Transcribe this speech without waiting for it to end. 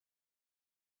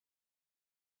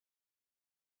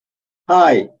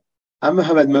Hi, I'm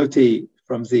Mohamed Moti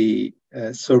from the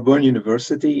Sorbonne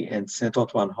University and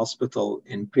Saint-Antoine Hospital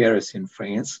in Paris, in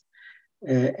France.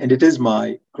 And it is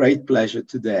my great pleasure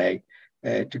today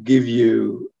to give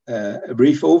you a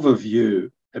brief overview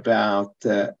about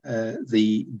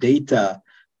the data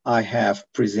I have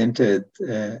presented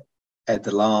at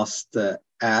the last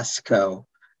ASCO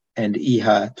and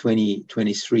EHA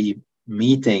 2023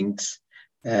 meetings.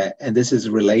 And this is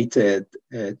related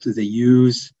to the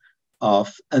use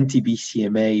of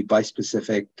anti-BCMA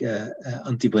bispecific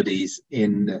antibodies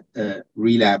in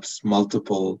relapsed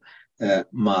multiple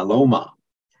myeloma.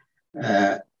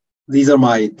 These are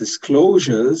my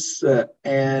disclosures,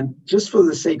 and just for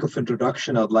the sake of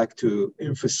introduction, I'd like to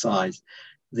emphasize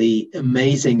the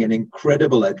amazing and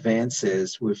incredible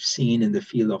advances we've seen in the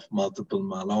field of multiple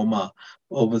myeloma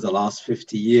over the last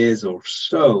 50 years or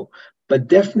so, but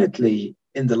definitely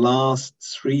in the last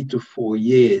 3 to 4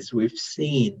 years, we've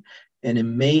seen an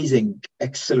amazing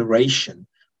acceleration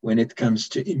when it comes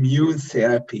to immune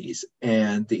therapies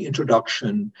and the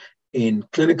introduction in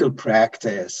clinical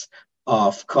practice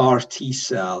of CAR T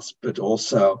cells, but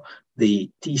also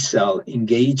the T cell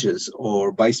engagers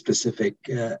or bispecific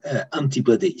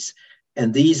antibodies.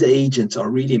 And these agents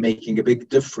are really making a big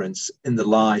difference in the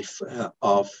life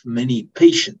of many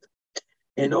patients.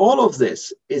 And all of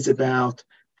this is about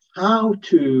how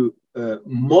to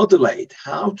modulate,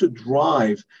 how to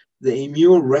drive the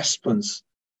immune response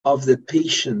of the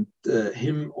patient,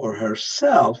 him or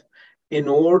herself, in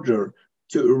order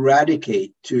to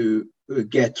eradicate, to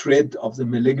get rid of the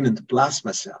malignant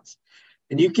plasma cells.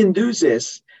 And you can do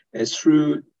this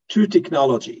through two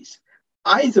technologies.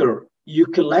 Either you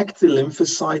collect the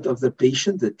lymphocyte of the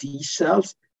patient, the T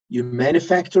cells, you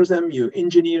manufacture them, you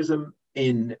engineer them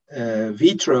in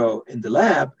vitro in the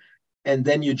lab, and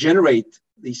then you generate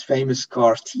these famous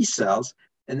CAR T cells,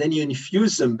 and then you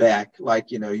infuse them back, like,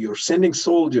 you're sending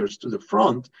soldiers to the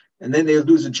front, and then they'll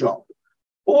do the job.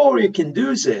 Or you can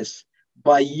do this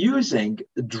by using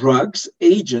drugs,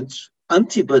 agents,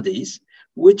 antibodies,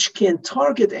 which can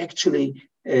target actually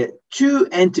two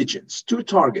antigens, two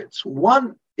targets.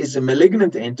 One is a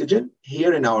malignant antigen.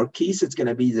 Here in our case, it's going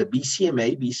to be the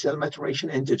BCMA, B cell maturation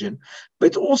antigen,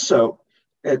 but also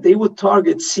they would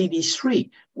target CD3,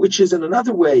 which is in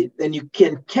another way, then you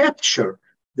can capture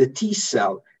the T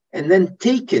cell and then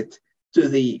take it to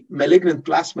the malignant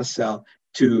plasma cell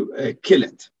to kill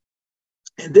it.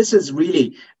 And this is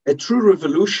really a true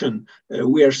revolution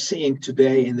we are seeing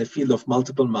today in the field of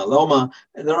multiple myeloma.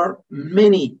 And there are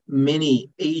many, many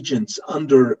agents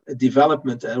under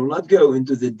development. I will not go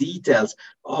into the details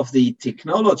of the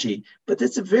technology, but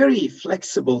it's a very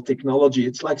flexible technology.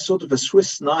 It's like sort of a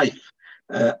Swiss knife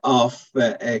of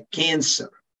cancer.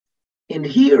 And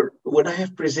here, what I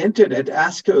have presented at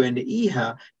ASCO and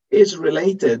EHA is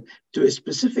related to a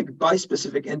specific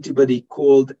bispecific antibody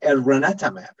called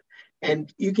Elranatamab.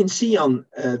 And you can see on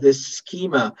this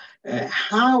schema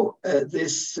how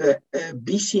this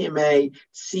BCMA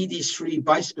CD3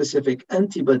 bispecific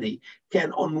antibody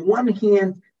can, on one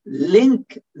hand,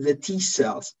 link the T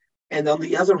cells, and on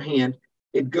the other hand,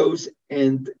 it goes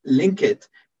and link it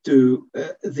to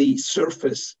the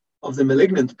surface of the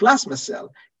malignant plasma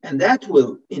cell, and that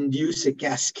will induce a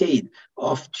cascade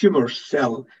of tumor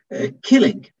cell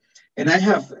killing. And I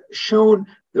have shown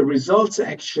the results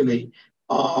actually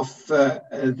of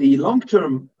the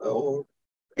long-term or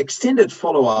extended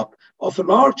follow-up of a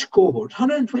large cohort,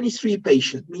 123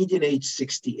 patients, median age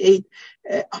 68,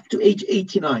 up to age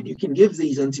 89. You can give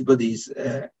these antibodies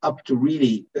up to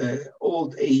really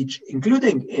old age,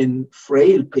 including in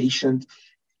frail patients.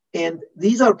 And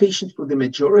these are patients for the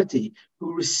majority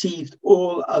who received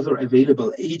all other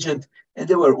available agents, and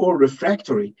they were all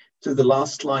refractory to the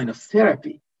last line of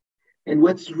therapy. And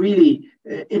what's really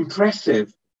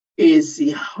impressive is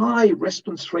the high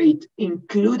response rate,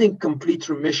 including complete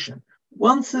remission.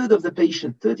 1/3 of the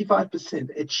patient, 35%,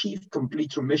 achieved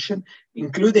complete remission,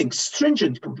 including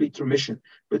stringent complete remission,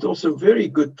 but also very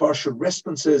good partial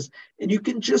responses. And you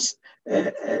can just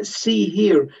see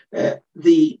here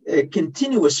the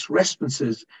continuous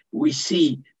responses we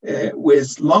see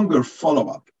with longer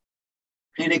follow-up.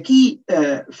 And a key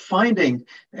finding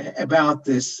about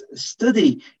this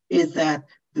study is that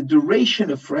the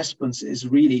duration of response is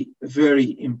really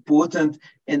very important,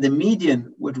 and the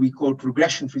median, what we call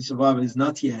progression-free survival, is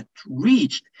not yet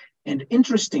reached. And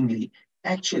interestingly,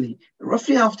 actually,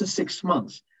 roughly after 6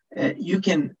 months, you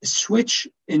can switch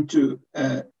into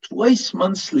twice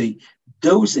monthly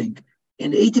dosing,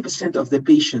 and 80% of the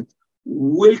patient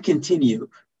will continue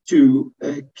to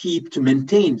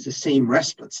maintain the same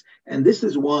response. And this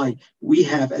is why we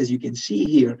have, as you can see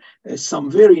here, some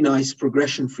very nice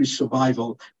progression-free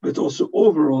survival, but also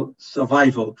overall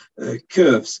survival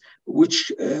curves,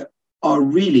 which are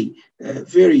really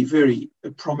very, very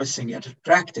promising and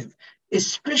attractive,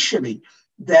 especially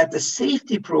that the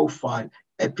safety profile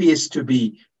appears to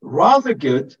be rather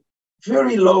good,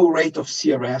 very low rate of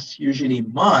CRS, usually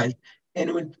mild.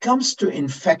 And when it comes to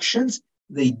infections,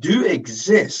 they do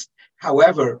exist.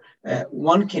 However,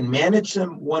 one can manage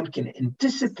them, one can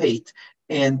anticipate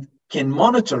and can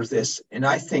monitor this. And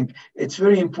I think it's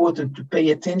very important to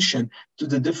pay attention to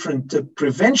the different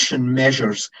prevention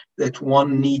measures that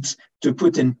one needs to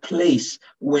put in place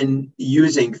when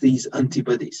using these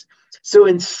antibodies. So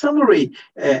in summary,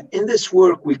 in this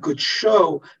work, we could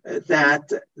show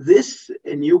that this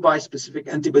new bispecific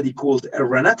antibody called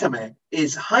Elranatamab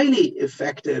is highly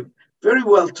effective, very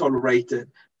well tolerated,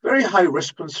 very high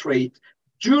response rate,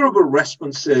 durable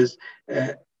responses.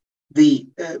 The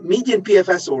median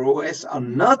PFS or OS are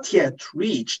not yet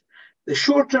reached. The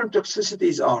short-term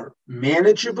toxicities are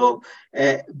manageable,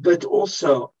 but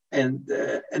also, and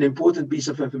an important piece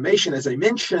of information, as I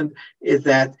mentioned, is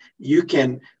that you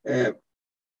can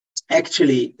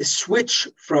actually switch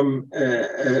from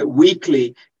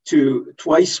weekly to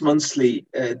twice monthly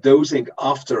dosing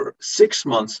after 6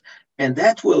 months, and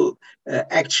that will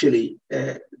actually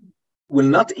will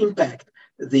not impact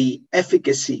the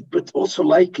efficacy, but also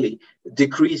likely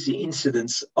decrease the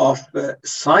incidence of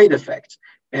side effects.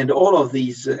 And all of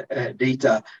these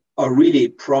data are really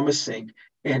promising.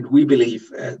 And we believe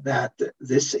that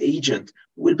this agent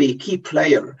will be a key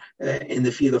player in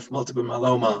the field of multiple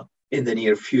myeloma in the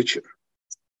near future.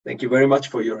 Thank you very much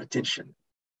for your attention.